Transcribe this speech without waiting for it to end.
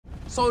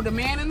So the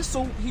man in the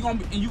suit, he gonna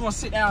be, and you gonna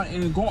sit down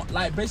and go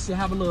like basically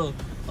have a little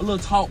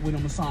talk with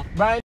him or something.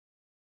 Right?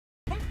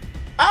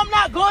 I'm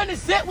not going to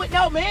sit with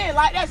no man.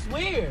 Like, that's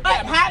weird.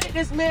 Like, how did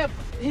this man,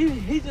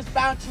 he just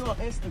found you on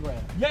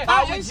Instagram? Yeah,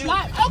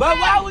 But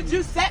why would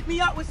you set me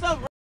up with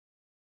some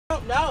I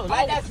don't know.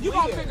 Like, that's you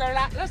weird. gonna figure it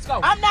out. Let's go.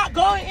 I'm not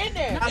going in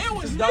there. It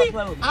was me.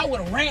 I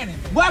would have ran in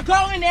there. Well,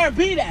 go in there and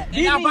be that.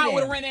 And I probably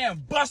would have ran there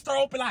and bust her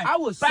open like, I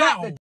would bow.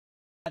 slap the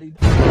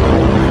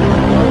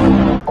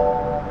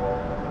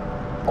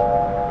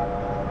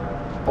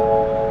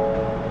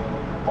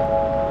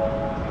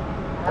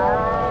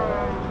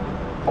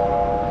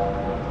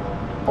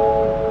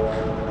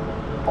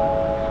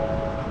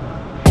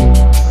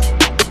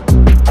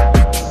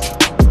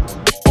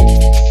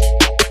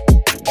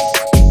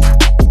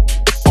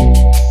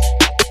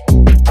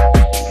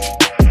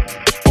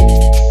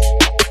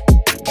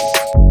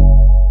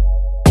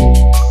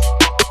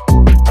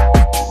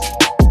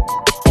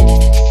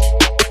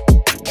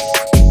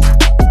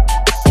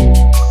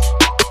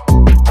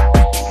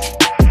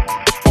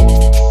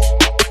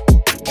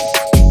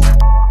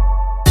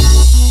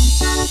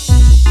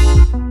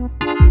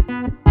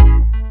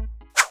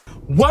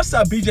What's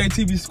up,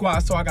 BJTV squad?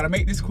 So I gotta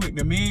make this quick.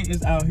 The man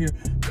is out here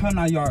cutting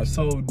our yard.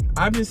 So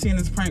I've been seeing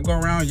this prank go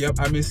around. Yep,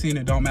 I've been seeing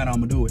it. Don't matter,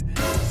 I'm gonna do it.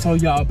 So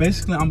y'all,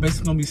 basically, I'm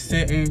basically gonna be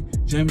setting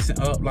Jameson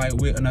up like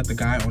with another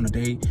guy on a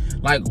date.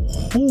 Like,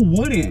 who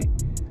wouldn't?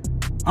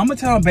 I'm gonna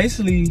tell him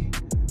basically,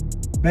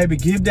 baby,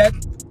 give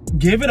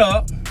it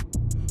up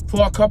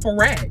for a couple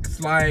racks.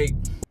 Like,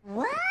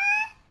 what?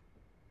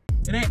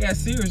 It ain't that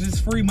serious. It's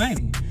free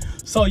money.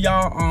 So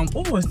y'all,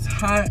 oh, it's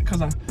hot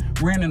because I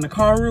ran in the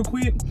car real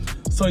quick.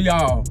 So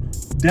y'all,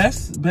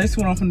 that's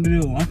basically what I'm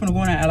finna do. I'm finna go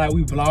in there and act like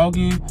we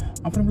vlogging.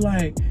 I'm finna be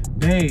like,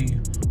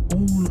 babe,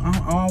 ooh,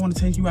 I want to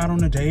take you out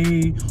on a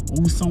date.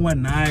 Ooh, somewhere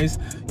nice.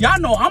 Y'all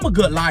know I'm a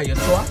good liar,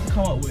 so I can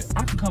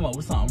come up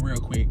with something real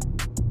quick.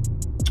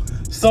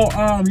 So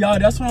y'all,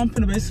 that's what I'm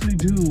finna basically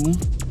do.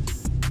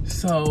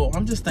 So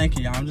I'm just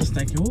thinking, y'all. I'm just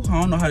thinking. Ooh,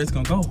 I don't know how this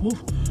gonna go. Ooh.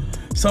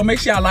 So make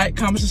sure y'all like,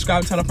 comment,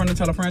 subscribe, tell a friend,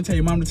 tell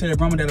your mom to tell your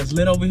grandma that it's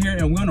lit over here,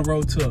 and we're on the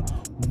road to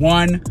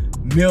 1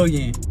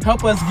 million.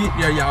 Help us get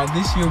there, y'all.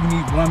 This year we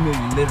need 1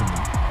 million, literally.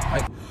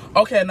 Like,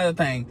 okay, another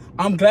thing.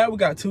 I'm glad we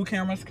got 2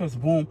 cameras because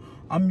boom,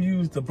 I'm gonna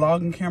use the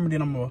vlogging camera,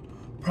 then I'm gonna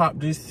prop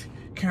this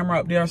camera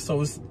up there, so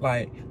it's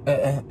like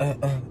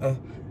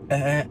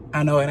I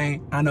know it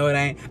ain't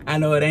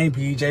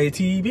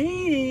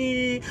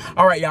BJTV.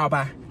 All right, y'all,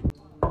 bye.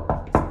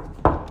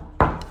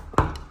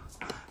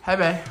 Hey,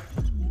 babe.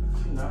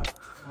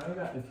 Why you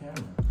got the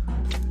camera?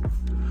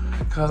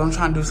 Cause I'm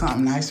trying to do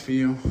something nice for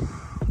you.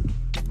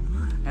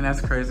 And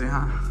that's crazy,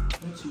 huh?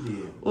 What you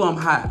did? Oh, I'm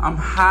hot. I'm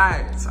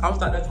hot. I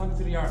was out there talking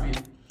to the yard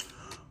man.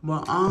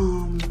 But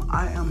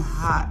I am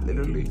hot,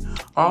 literally.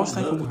 I was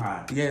thinking,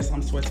 hot. Yes,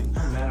 I'm sweating.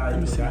 Let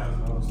me see.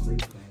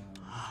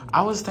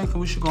 I was thinking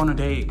we should go on a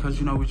date because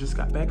you know we just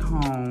got back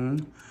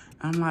home.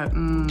 I'm like,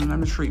 let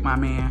me treat my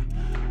man.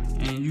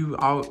 And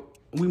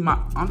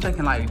I'm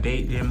thinking like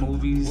date then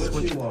movies.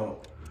 What you want?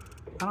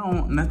 I don't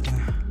want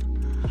nothing.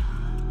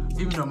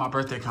 Even though my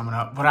birthday coming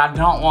up, but I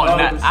don't want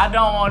nothing. I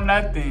don't want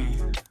nothing.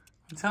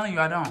 I'm telling you,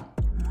 I don't.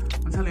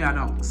 I'm telling you, I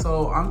don't.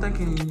 So I'm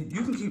thinking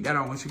you can keep that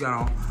on what you got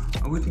on,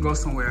 or we can go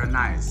somewhere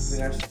nice.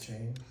 That should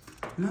change.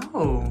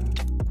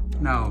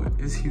 No,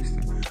 it's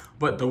Houston.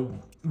 But the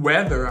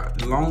weather,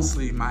 long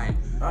sleeve might.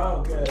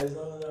 Oh, okay. As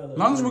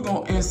long as we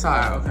go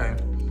inside, okay.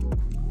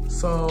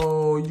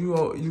 So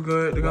you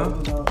good to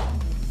go?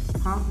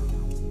 Huh?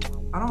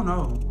 I don't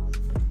know.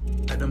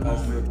 At the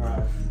moment.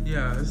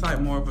 Yeah, it's like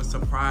more of a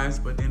surprise,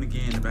 but then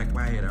again, in the back of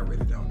my head, I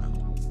really don't know.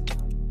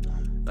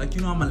 Like,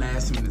 you know, I'm a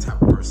last minute type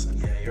of person.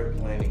 Yeah, you're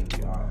planning.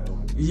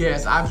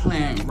 Yes, I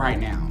plan right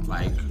now.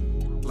 Like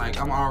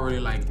I'm already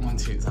like on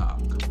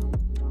TikTok.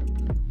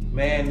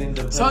 Man in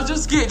the. So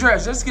just get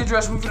dressed. Just get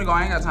dressed. We finna go.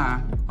 I ain't got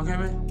time. Okay,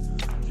 man?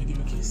 Okay, give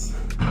me a kiss.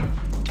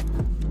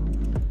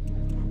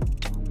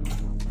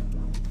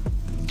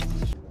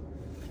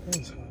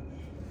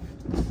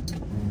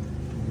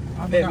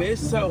 Baby,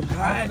 it's so hot.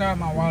 I forgot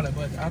my wallet,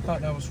 but I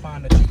thought that was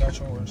fine that you got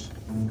yours.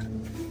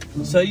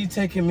 So you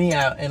taking me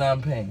out and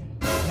I'm paying?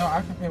 No,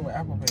 I can pay with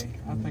Apple Pay.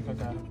 I think I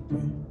got Apple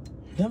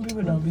Pay. Them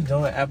people don't be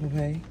doing Apple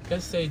Pay.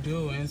 Yes, they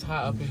do, and it's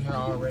hot up in here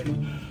already.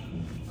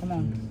 Come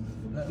on.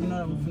 Let them know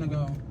that we're finna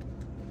go.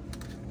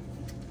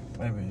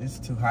 Baby, it's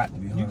too hot to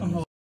be home. You can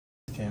hold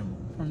the camera.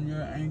 From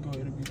your angle,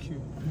 it'll be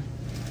cute.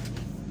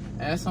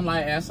 Add some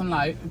light, add some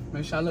light.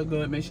 Make sure I look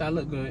good, make sure I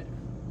look good.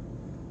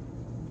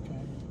 Okay.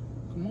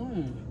 Come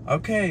on.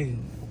 Okay.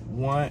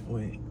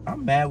 Wait.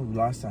 I'm mad we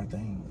lost our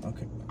thing.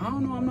 Okay. I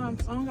don't know, I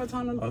don't got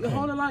time to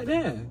hold it like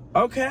that.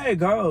 Okay,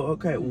 go.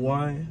 Okay,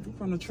 1. I'm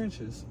from the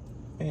trenches.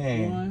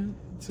 And 1,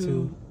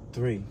 2,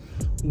 3.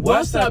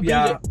 What's up,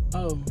 y'all?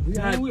 Oh, we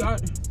are.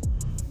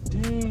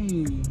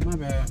 Dang, my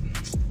bad.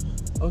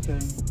 Okay.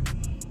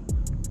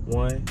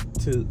 1,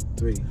 2,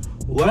 3.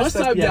 What's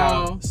up,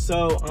 y'all?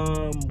 So,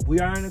 we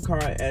are in the car,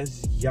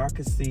 as y'all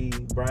can see.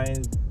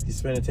 Brian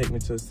He's gonna take me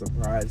to a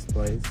surprise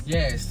place.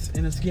 Yes,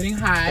 and it's getting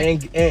hot.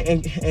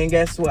 And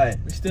guess what?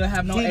 We still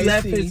have no AC. He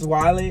left his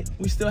wallet.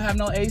 We still have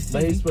no AC.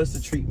 But he's supposed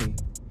to treat me.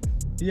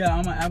 Yeah,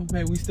 I'm on Apple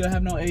Pay. We still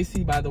have no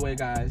AC, by the way,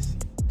 guys.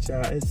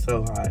 Child, it's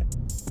so hot.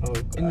 Oh,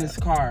 God. In this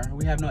car.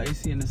 We have no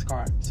AC in this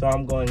car. So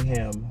I'm going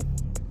ham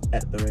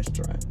at the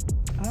restaurant.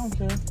 I don't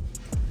care.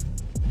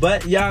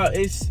 But y'all,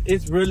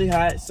 it's really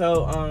hot.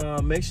 So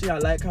make sure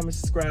y'all like, comment,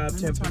 subscribe,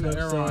 turn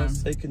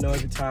notifications so you can know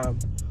every time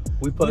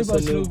we post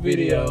a new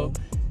video.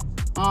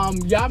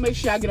 Y'all make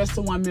sure y'all get us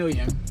to 1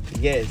 million.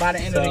 Yes. By the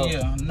end of the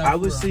year. No, I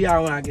will see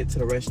y'all when I get to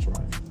the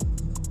restaurant.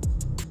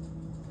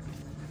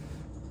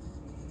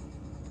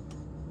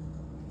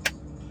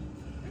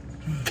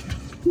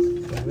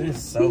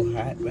 It's so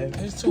hot, baby.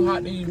 It's too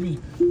hot to even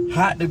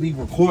be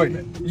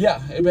recorded. Yeah,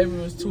 baby,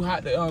 it was too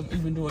hot to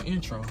even do an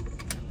intro.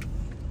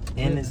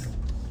 And it's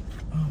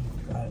oh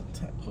my God.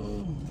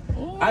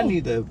 Oh. I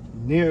need the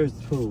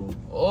nearest pool.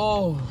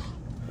 Oh,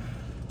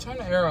 turn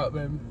the air up,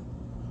 baby.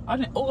 I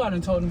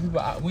done told them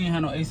people we ain't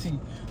have no AC.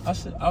 I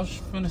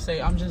was finna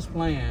say I'm just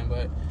playing,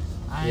 but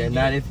I ain't. Yeah,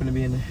 now they finna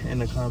be in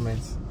the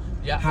comments.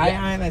 Yeah. Hi,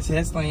 I'm a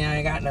Tesla. I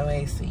ain't got no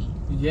AC.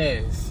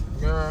 Yes,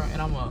 girl,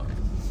 and I'm a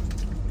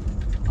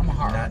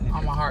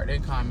heart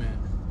that comment.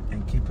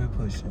 And keep it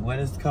pushing. What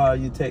is it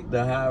called? You take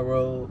the high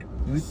road.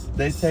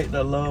 They take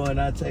the low and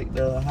I take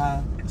the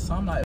high. So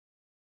I'm like,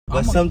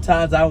 but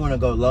sometimes I want to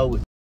go low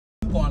with.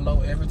 I'm going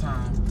low every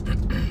time.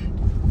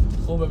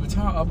 Oh, baby,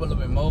 turn up a little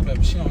bit more,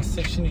 baby. She on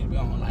 6. She need to be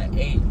on like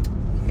 8.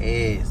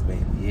 Yes,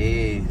 baby.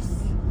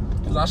 Yes.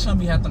 Cause I shouldn't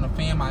be having to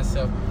fan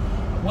myself.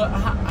 What?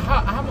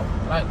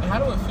 How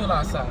do it feel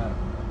outside?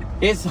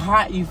 It's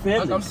hot. You feel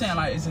like it? I'm saying,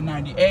 like, is it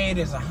 98?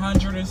 Is it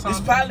 100 or something?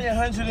 It's probably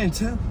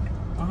 102.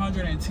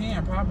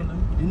 110 probably.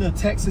 You know,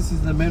 Texas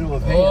is the middle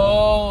of hell.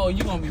 Oh,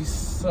 you're gonna be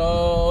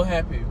so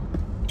happy.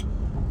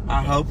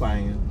 I hope I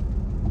am.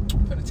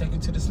 I'm gonna take you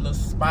to this little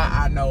spot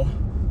I know.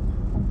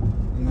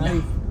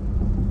 Nice.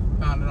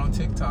 Found it on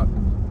TikTok.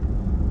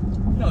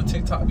 You know,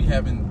 TikTok be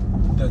having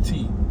the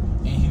tea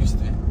in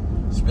Houston,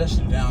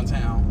 especially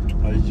downtown.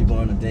 Or did you go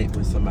on a date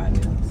with somebody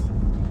else?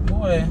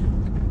 Boy,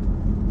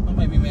 don't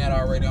make me mad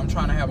already. I'm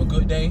trying to have a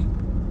good day,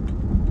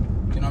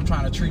 and I'm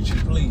trying to treat you,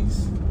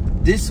 please.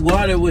 This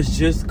water was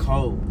just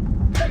cold.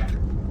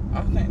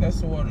 I think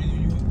that's the water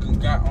you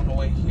got on the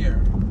way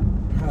here.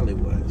 Probably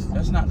was.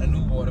 That's not the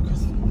new water,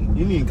 cause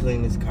you need to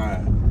clean this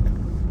car.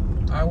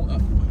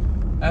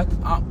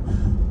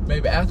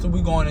 Baby, after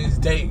we go on this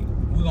date,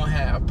 we're gonna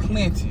have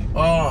plenty.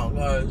 Oh,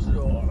 gosh,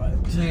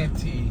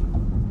 plenty.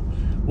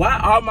 Why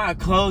are my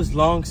clothes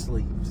long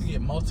sleeves? To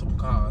get multiple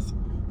cars.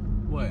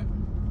 What?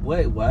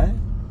 Wait, what?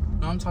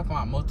 No, I'm talking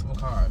about multiple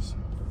cars.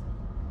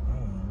 Oh,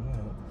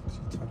 what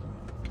you talking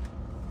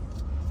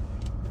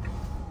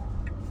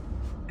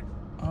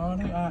about? Oh,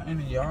 they are in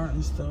the yard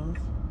and stuff.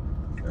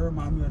 They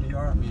remind me of the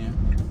yard man.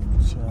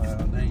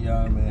 Child, that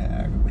yard man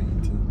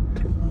aggravating too.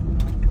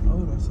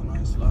 Oh, that's a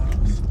nice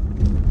house.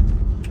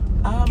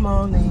 I'm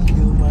only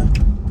human.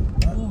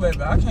 Ooh,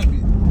 baby, I can't be.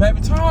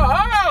 Baby, turn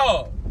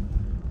up!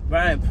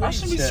 Brian, please. I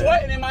should be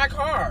sweating in my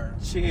car.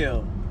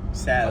 Chill,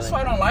 Sally. That's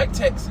why I don't like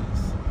Texas.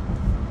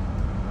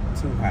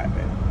 Too hot,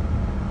 baby.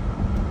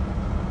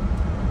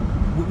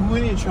 We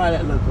need to try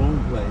that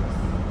lagoon place.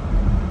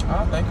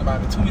 I'll think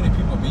about it. Too many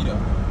people be there.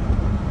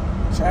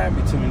 Try to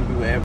be too many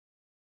people ever.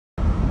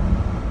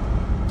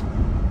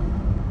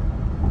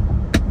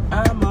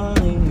 I'm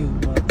only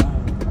human.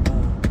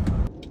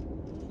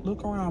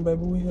 Look around,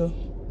 baby. We here.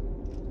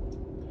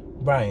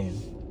 Brian.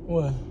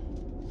 What?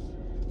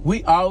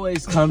 We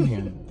always come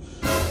here.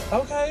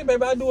 Okay,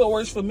 baby. I do what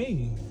works for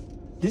me.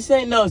 This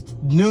ain't no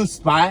new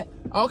spot.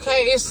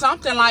 Okay, it's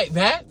something like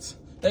that.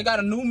 They got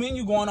a new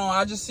menu going on.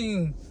 I just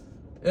seen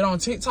it on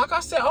TikTok.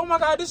 I said, oh my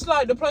God, this is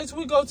like the place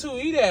we go to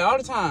eat at all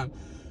the time.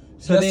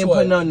 So they didn't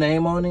put no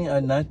name on it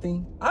or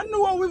nothing? I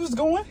knew where we was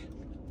going.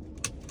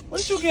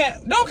 What you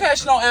get? Don't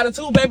catch no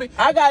attitude, baby.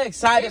 I got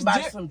excited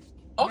by some...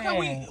 Okay,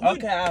 man,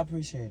 okay, I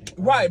appreciate it.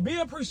 Right, be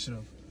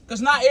appreciative.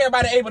 Because not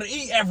everybody able to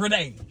eat every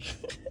day.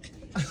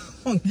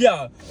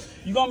 Yeah,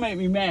 you gonna make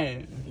me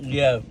mad.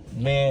 Yeah,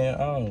 man,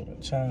 oh,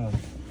 child.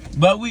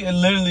 But we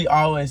literally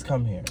always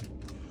come here.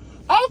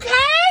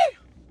 Okay.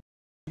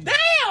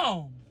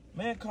 Damn.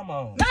 Man, come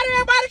on. Not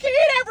everybody can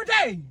eat every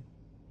day.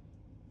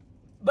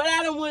 But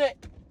I don't want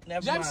it.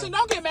 Jameson,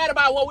 don't get mad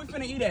about what we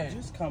finna eat at.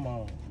 Just come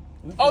on.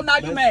 Oh, now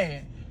you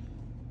mad.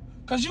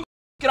 Because you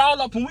get all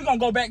up and we gonna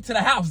go back to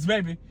the house,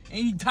 baby, and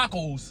eat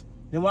tacos.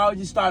 Then why would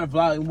you start a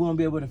vlog and we won't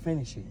be able to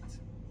finish it?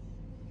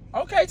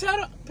 Okay, tell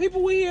the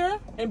people we here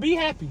and be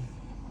happy.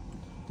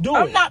 Do it.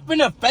 I'm not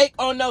finna fake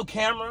on no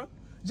camera.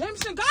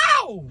 Jameson,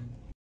 go!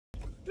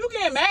 You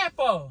getting mad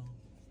for?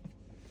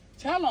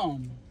 Tell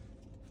them.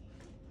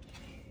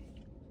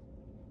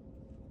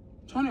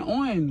 Turn it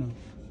on.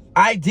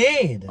 I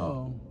did.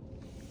 Oh.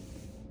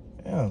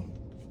 Yeah.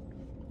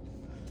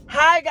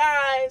 Hi,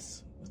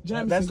 guys.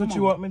 Jameson, that's what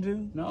you want me to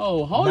do?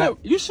 No, hold up.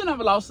 You shouldn't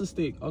have lost the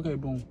stick. Okay,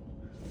 boom.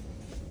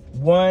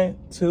 1,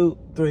 2,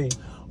 3.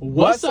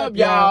 What's up,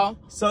 y'all?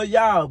 So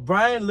y'all,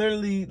 Brian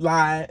literally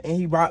lied and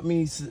he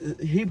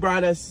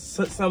brought us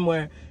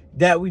somewhere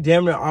that we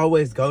damn near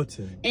always go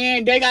to.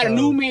 And they got a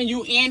new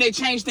menu and they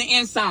changed the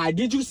inside.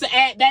 Did you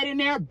add that in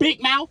there?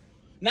 Big mouth.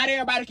 Not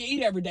everybody can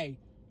eat every day.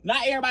 Not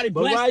everybody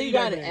blessed. But why to you eat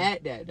gotta every day.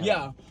 add that though?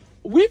 Yeah.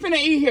 We finna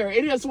eat here.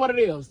 It is what it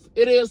is.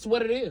 It is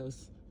what it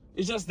is.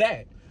 It's just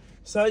that.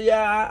 So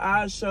yeah,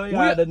 I'll show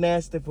y'all the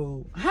nasty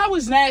food. How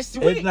is nasty?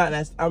 It's not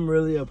nasty. I'm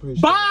really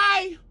appreciative.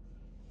 Bye.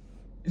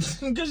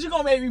 Because you're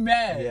going to make me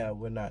mad. Yeah,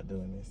 we're not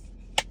doing this.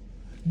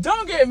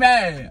 Don't get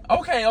mad.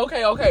 Okay. Come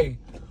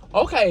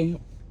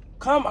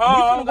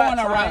on. We finna go in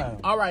there, right?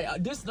 All right.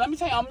 Let me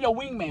tell you, I'm your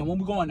wingman when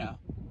we going there.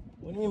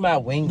 What do you mean my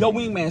wingman? Your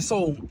wingman.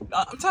 So,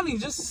 I'm telling you,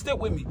 just stick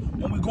with me.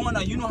 When we going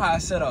there, you know how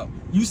it's set up.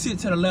 You sit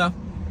to the left,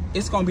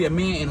 it's going to be a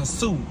man in a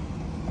suit.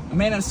 A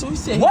man in a suit, he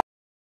said... What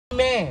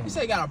man? He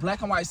said he got a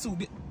black and white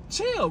suit.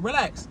 Chill,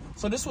 relax.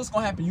 So this what's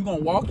going to happen. You're going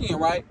to walk in,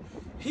 right?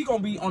 He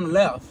gonna be on the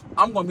left.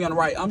 I'm gonna be on the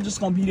right. I'm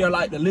just gonna be there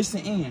like to listen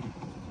in.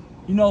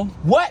 You know?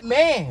 What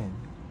man?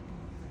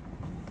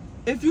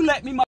 If you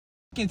let me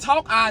motherfucking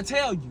talk, I'll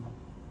tell you.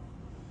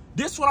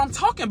 This what I'm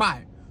talking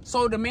about.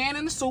 So the man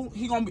in the suit,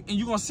 he gonna be, and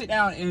you gonna sit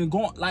down and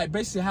go like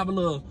basically have a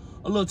little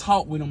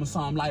talk with him or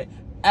something. Like,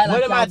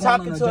 what am I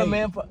talking to a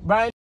man for?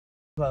 Brian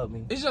told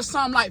me. It's just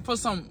something like for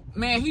some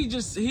man.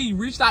 He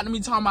reached out to me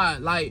talking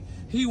about like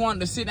he wanted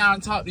to sit down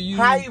and talk to you.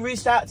 How he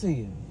reached out to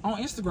you? On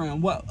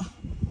Instagram. What?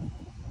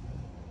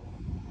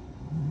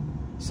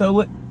 So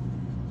what?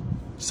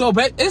 So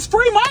it's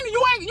free money.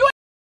 You ain't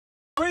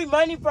free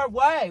money for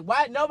what?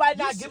 Why nobody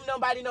not giving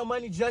nobody no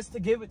money just to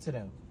give it to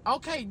them?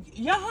 Okay,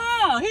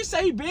 yeah. He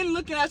said he been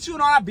looking at you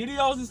in our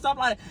videos and stuff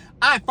like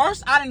that. At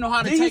first, I didn't know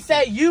how to take it. Did he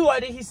say you or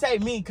did he say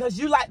me? Because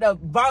you like to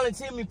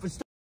volunteer me for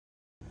stuff.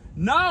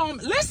 No,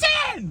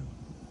 listen!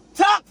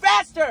 Talk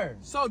faster!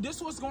 So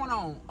this what's going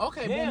on.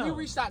 Okay, when we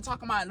reached out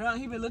talking about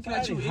he been looking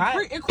at you.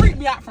 It creeped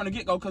me out from the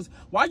get-go because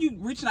why you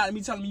reaching out to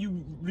me telling me you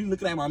be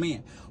looking at my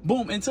man?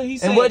 Boom, until he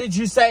said... And what did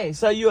you say?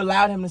 So you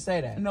allowed him to say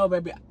that? No,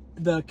 baby.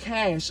 The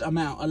cash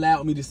amount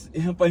allowed me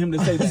for him to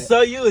say that.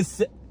 So you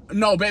was...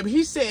 No, baby.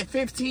 He said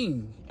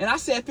 15. And I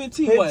said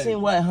 15 what?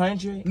 15 what,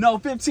 100? No,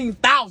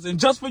 15,000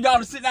 just for y'all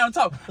to sit down and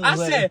talk. I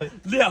said,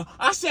 yeah.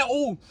 I said,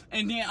 ooh.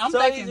 And then I'm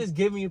thinking... So he's just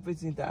giving you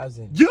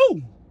 15,000?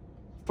 You!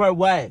 For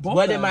what? Both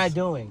what am I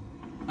doing?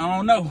 I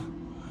don't know.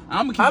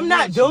 I'm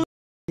not doing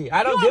it.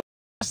 I don't give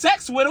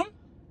sex with him.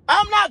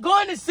 I'm not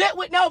going to sit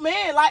with no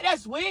man. Like,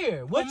 that's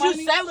weird. What For you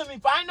money? selling me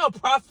for? I ain't no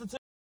prostitute.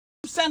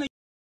 I'm selling you.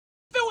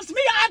 If it was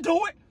me, I'd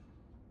do it.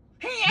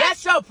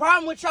 That's your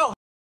problem with your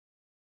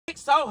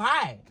so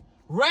high.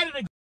 Ready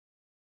to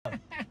go.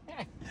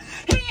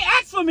 He ain't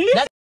asked for me.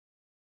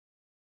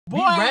 Be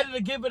ready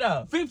to give it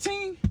up.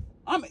 15?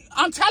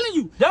 I'm telling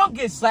you. Don't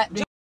get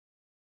slapped.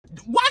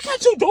 Why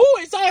can't you do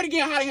it? It's already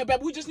getting hot in here,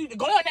 baby. We just need to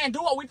go in there and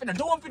do what we finna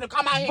do. We finna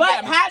come out here.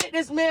 But how did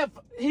this man,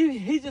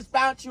 he just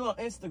found you on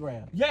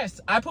Instagram? Yes,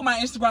 I put my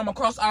Instagram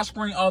across our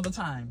screen all the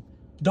time.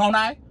 Don't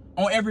I?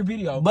 On every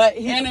video.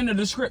 And in the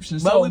description.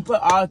 But so we put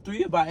all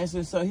three of our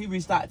Instagram, so he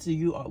reached out to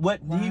you.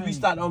 What? He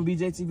reached out on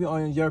BJTV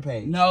on your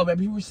page? No,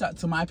 baby. He reached out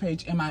to my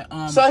page and my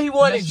So he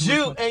wanted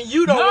you, and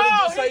you don't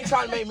want to do, so he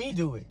trying to make me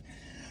do it.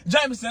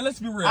 Jameson,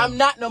 let's be real. I'm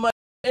not no much.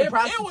 If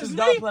it was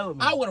me,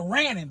 I would have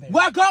ran in there.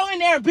 Well, go in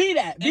there and be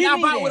that. And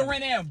I would have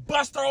ran there and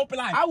bust her open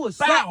like, I would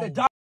slap the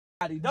dog.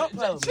 Don't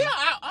play with me. Chill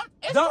out.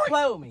 Don't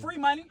play with me. Free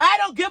money. I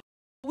don't give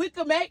a we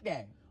could make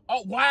that.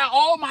 Oh, wow.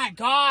 Oh, my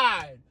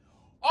God.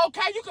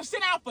 Okay, you can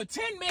sit down for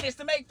 10 minutes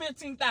to make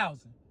 15,000.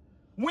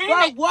 For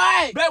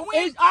what? But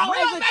it's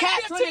always a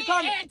catch when it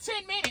comes to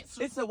 10 minutes.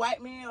 It's a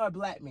white man or a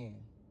black man?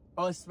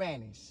 Or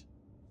Spanish?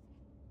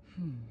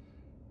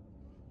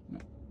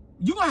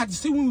 You're going to have to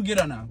see when we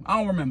get on now. I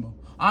don't remember.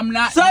 I'm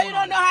not. So you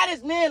don't know how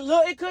this man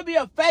look? It could be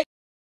a fake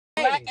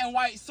black and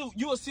white suit.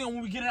 You will see him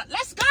when we get in.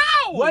 Let's go.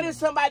 What is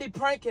somebody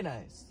pranking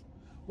us?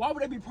 Why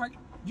would they be pranking?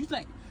 You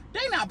think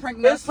they not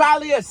pranking us? It's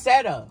probably a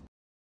setup.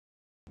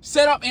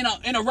 Set up in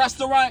a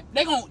restaurant.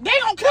 They gon'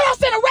 kill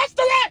us in a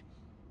restaurant.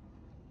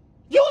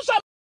 You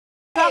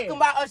talking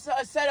about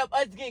a setup,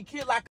 us getting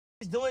killed like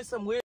us doing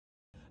some weird,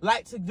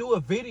 like to do a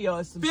video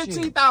or some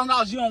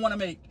 $15,000 you don't want to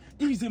make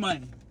easy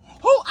money.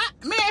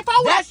 Man, if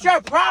I was, that's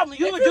your problem.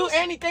 You would do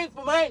anything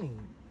for money.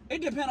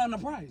 It depends on the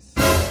price.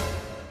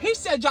 He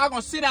said y'all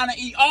gonna sit down and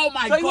eat. Oh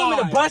my God. So you want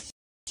me to bust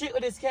shit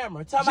with this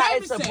camera? Talk about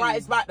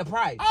it's about the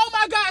price. Oh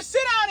my God, sit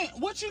down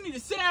and what you need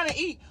to sit down and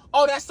eat.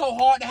 Oh, that's so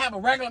hard to have a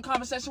regular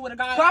conversation with a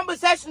guy.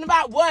 Conversation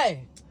about what?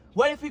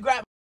 What if he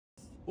grab?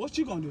 What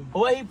you gonna do?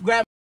 What if he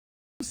grab?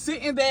 I'm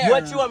sitting there.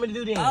 What you want me to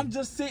do then? I'm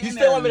just sitting there. You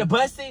still want me to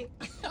bust it?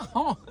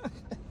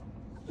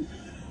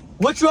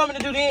 What you want me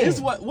to do then?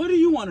 What do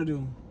you want to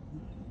do?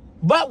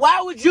 But why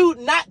would you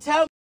not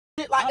tell me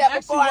shit like that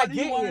before I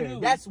get here? Do?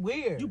 That's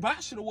weird. You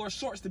should have wore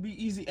shorts to be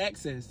easy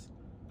access.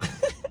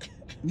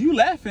 You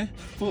laughing?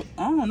 I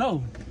don't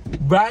know.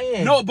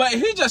 Brian. No, but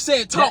he just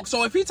said talk.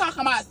 So if he talking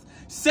about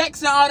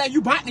sex and all that,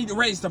 you need to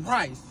raise the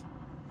price.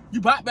 You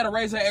better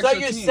raise that So extra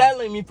you're 10.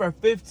 selling me for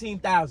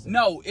 15,000.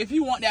 No, if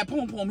you want that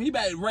poom poom, he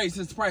better raise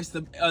his price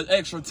to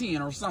extra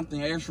 10 or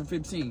something, an extra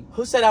 15.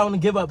 Who said I want to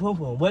give up poom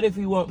poom? What if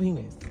he want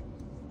penis?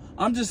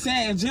 I'm just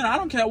saying, in general, I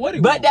don't care what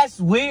he But wants. that's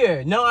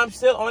weird. No, I'm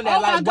still on that.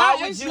 Oh my like, God,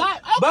 why would it's you? like,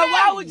 okay. But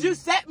why would you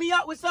set me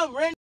up with some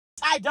random?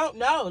 I don't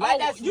know. Like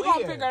that's you weird.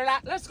 gonna figure it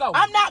out? Let's go.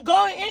 I'm not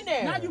going in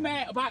there. Now you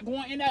mad about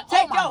going in there?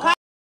 Take oh your my God.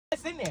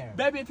 ass in there,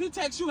 Baby, if he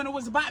text you and it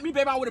was about me,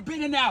 baby, I would have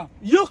been in there.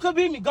 you could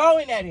be me. Go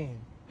in that in.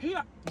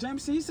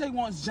 Jameson, he say he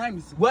wants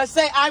Jameson. Well,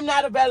 say I'm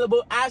not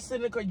available. I sit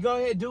in the car. Go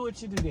ahead, do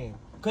what you do then.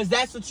 Cause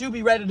that's what you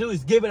be ready to do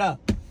is give it up.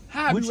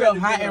 How With you your ready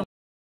to high give it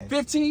up?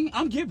 15,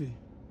 I'm giving.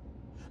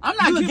 I'm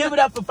not You giving. would give it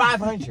up for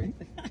 500.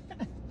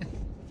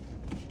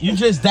 You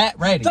just that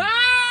ready.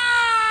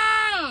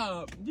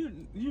 Stop!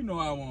 You know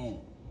I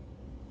won't.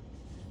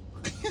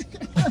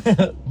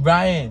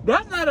 Brian,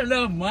 That's not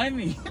enough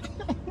money.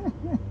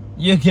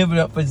 you give it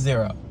up for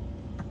 0.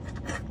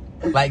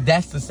 Like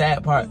that's the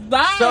sad part.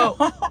 Stop.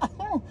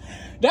 So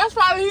That's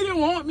probably he didn't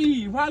want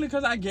me. Probably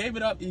because I gave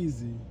it up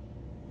easy.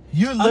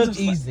 you look just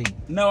easy.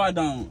 No, I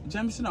don't.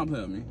 Jameson, don't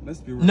play with me. Let's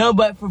be real. No,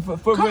 but for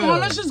Come real. on,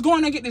 let's just go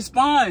in and get the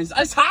sponge.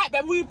 It's hot,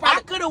 baby. We I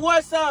probably, could have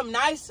worn something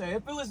nicer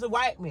if it was a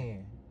white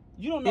man.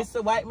 you don't know. It's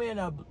a white man.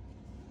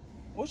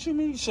 What you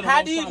mean? You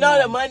How do you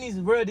know the money's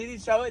real? Did he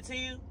show it to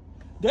you?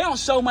 They don't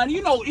show money.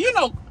 You know.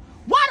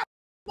 Why the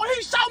when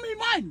he show me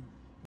money?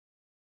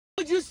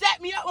 Would you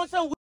set me up on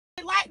some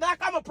weird like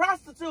I'm a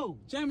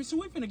prostitute? Jameson,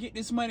 we finna get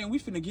this money and we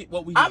finna get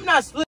what we I'm get.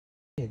 not splitting.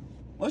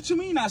 What you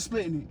mean not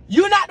splitting it?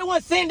 You not the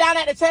one sitting down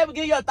at the table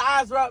getting your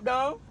thighs rubbed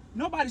on.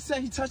 Nobody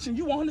said he touching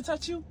you. Want him to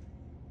touch you?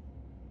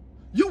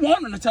 You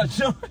want him to touch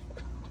you.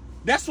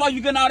 That's why you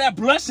getting all that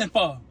blushing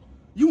for.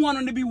 You want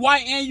him to be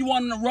white and you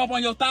want him to rub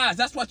on your thighs.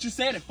 That's what you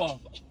said it for.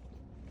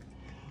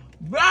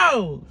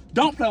 Bro.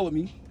 Don't play with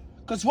me.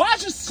 Cause why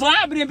is you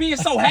slobbing and being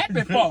so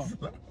happy for?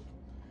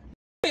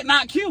 It's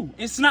not cute.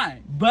 It's not.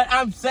 But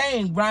I'm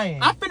saying,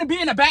 Brian. I'm finna be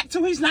in the back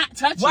too. He's not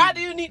touching. Why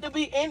do you need to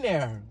be in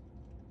there?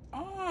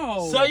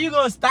 Oh. So you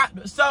gonna stop?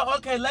 So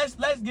okay, let's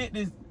get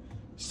this.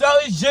 So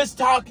it's just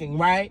talking,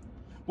 right?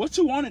 What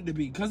you want it to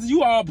be? Cause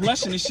you all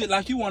blushing and shit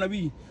like you want to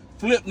be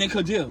flipped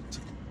and dipped.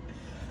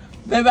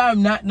 Baby,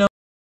 I'm not no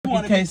You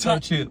queso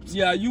chips.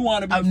 Yeah, you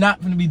want to be. I'm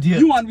not gonna be dipped.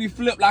 You want to be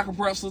flipped like a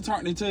pretzel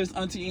turned into his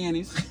Auntie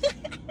Annie's.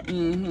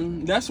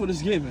 That's what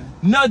it's giving.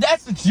 No,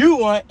 that's what you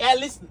want. At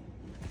least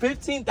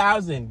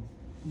 15,000.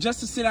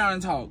 Just to sit down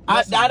and talk.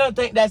 I don't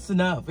think that's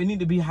enough. It need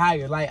to be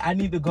higher. Like I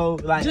need to go.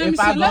 Like Jameson, if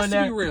I go in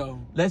there, let's be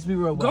real. Let's be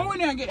real. Go in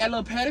there and get that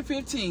little patty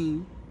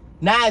 15.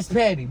 Nah, it's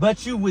petty.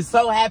 But you was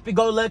so happy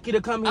go lucky to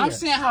come here. I'm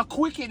saying how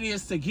quick it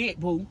is to get,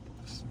 boo.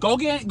 Go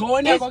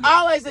in there. It's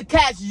always a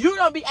catch. You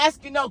don't be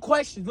asking no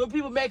questions when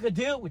people make a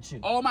deal with you.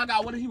 Oh my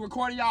God, what if he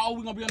recorded y'all? Oh,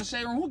 we gonna be on the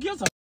shade room. Who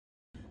gives a?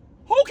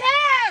 Who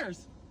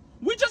cares?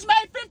 We just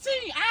made 15.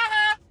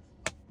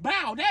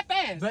 Bow that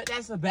fast. But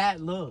that's a bad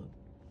look.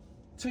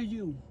 To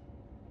you.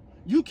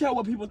 You care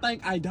what people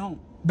think. I don't.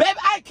 Baby,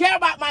 I care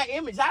about my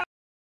image. I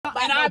don't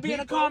care And about I no be in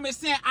the people. comments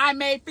saying I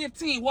made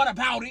 15. What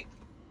about it?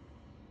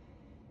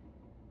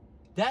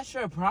 That's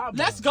your problem.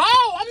 Let's go.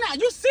 I'm not.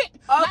 You sit.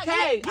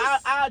 Okay,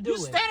 I'll do it.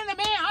 You standing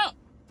the man up.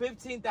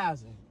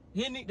 15,000.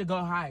 He need to go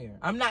higher.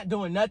 I'm not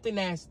doing nothing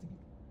nasty.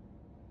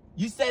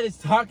 You said it's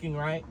talking,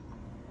 right?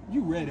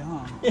 You ready,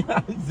 huh?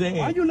 I'm saying.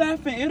 Why you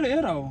laughing?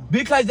 It'll.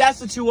 Because that's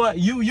what you want.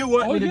 You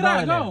want Oh, me to get go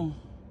out, in go.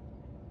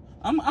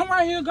 I'm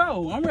right here.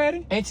 Go. I'm ready.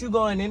 there. Ain't you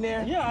going in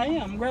there? Yeah, I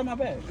am. Grab my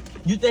bag.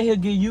 You think he'll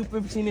give you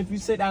 15 if you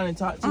sit down and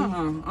talk to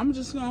him? I'm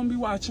just gonna be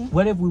watching.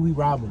 What if we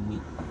robbing me?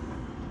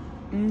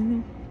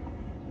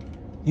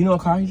 You know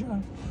what car he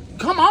drive?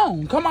 Come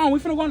on. We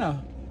finna go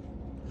now.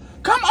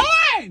 Come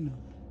on.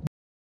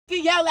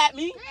 He yell at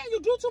me. Man, you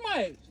do too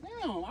much.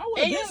 Damn, I would.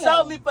 And you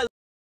sold me for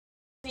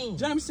 15.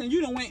 Jameson,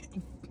 you done went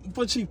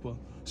for cheaper.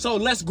 So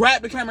let's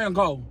grab the camera and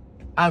go.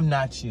 I'm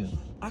not you.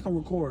 I can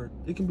record.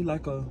 It can be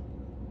like a.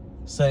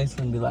 So it's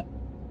gonna be like,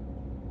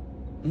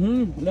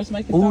 Let's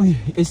make it. ooh,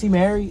 is he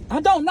married?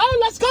 I don't know.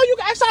 Let's go. You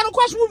can ask all the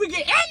questions when we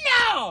get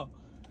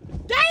in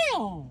there.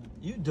 Damn.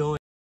 You doing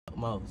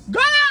most.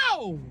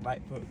 Go.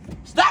 Right foot.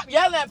 Stop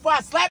yelling before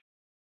I slap.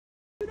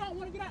 You don't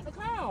want to get out the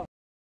car.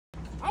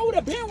 I would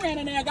have been ran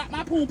in there and got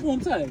my poom poom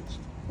touched.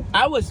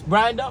 I was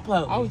Brian, don't play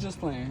with me. I was just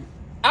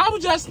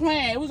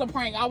playing. It was a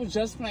prank. I was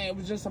just playing. It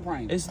was just a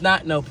prank. It's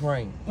not no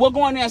prank. We'll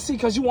go in there and see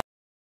because you want.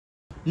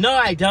 No,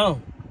 I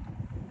don't.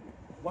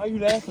 Why are you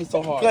laughing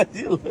so hard?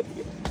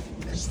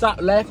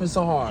 Stop laughing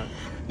so hard.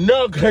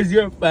 No, because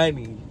you're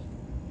funny.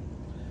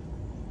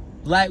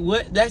 Like,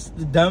 what? That's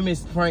the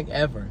dumbest prank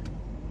ever.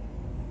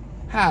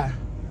 How?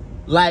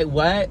 Like,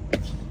 what?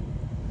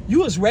 You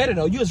was ready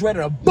though. You was ready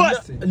to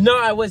bust it. No,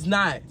 I was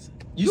not.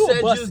 You said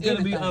you bust was going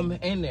to be anything.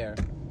 in there.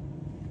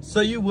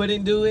 So you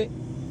wouldn't do it?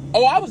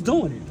 Oh, I was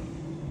doing it.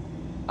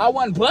 I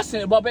wasn't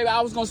busting it, but baby,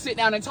 I was gonna sit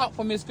down and talk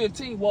for Miss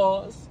 15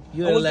 was.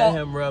 You would let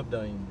him rub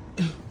on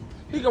you.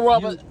 He can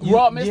rub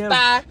Miss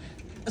Thigh.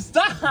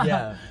 Stop.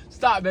 Yeah.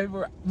 Stop, baby.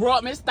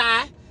 Rub Miss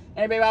Thigh.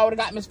 And baby, I would have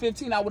got Miss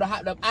 15. I would have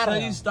hopped up out of So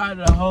there. you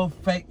started a whole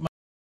fake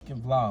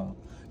vlog.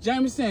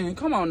 Jameson,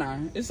 come on now.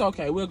 It's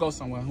okay. We'll go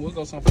somewhere. We'll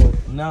go somewhere.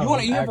 No, you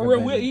want to eat here for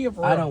real? We'll eat here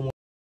for real. I don't want.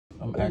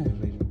 I'm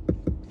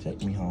aggravated.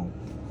 Take me home.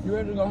 You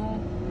ready to go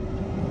home?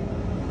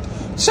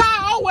 Child,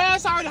 oh well,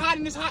 it's already hot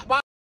in this hot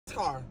box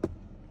car.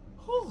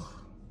 Whew.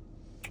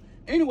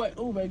 Anyway,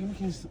 oh baby, you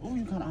can. Oh,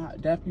 you kind of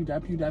hot. Dap you.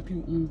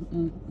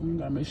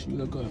 Gotta make sure you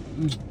look good.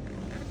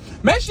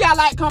 Make sure y'all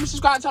like, comment,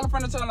 subscribe, tell a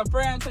friend, tell a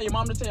friend, tell your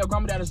mom to tell your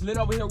grandma that it's lit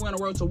over here. We're on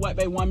the road to what,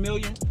 babe? 1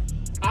 million.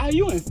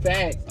 You in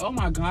fact? Oh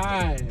my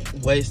God.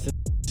 Wasting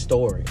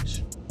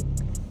storage.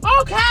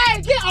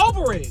 Okay, get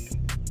over it.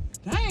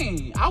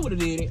 Dang, I would have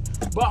did it.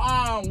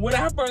 But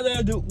without further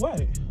ado,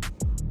 wait.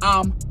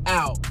 I'm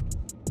out.